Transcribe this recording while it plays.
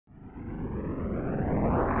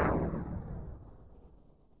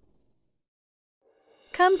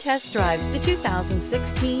Come test drive the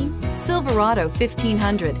 2016 Silverado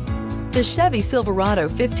 1500. The Chevy Silverado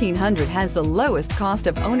 1500 has the lowest cost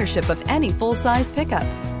of ownership of any full-size pickup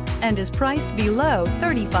and is priced below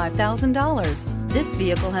 $35,000. This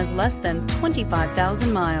vehicle has less than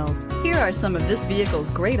 25,000 miles. Here are some of this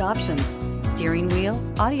vehicle's great options: steering wheel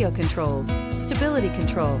audio controls, stability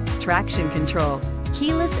control, traction control,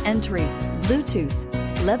 keyless entry, Bluetooth,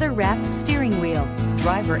 leather-wrapped steering wheel,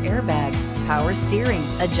 driver airbag, power steering,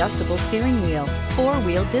 adjustable steering wheel,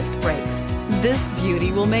 four-wheel disc brakes. This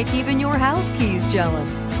beauty will make even your house keys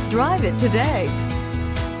jealous. Drive it today.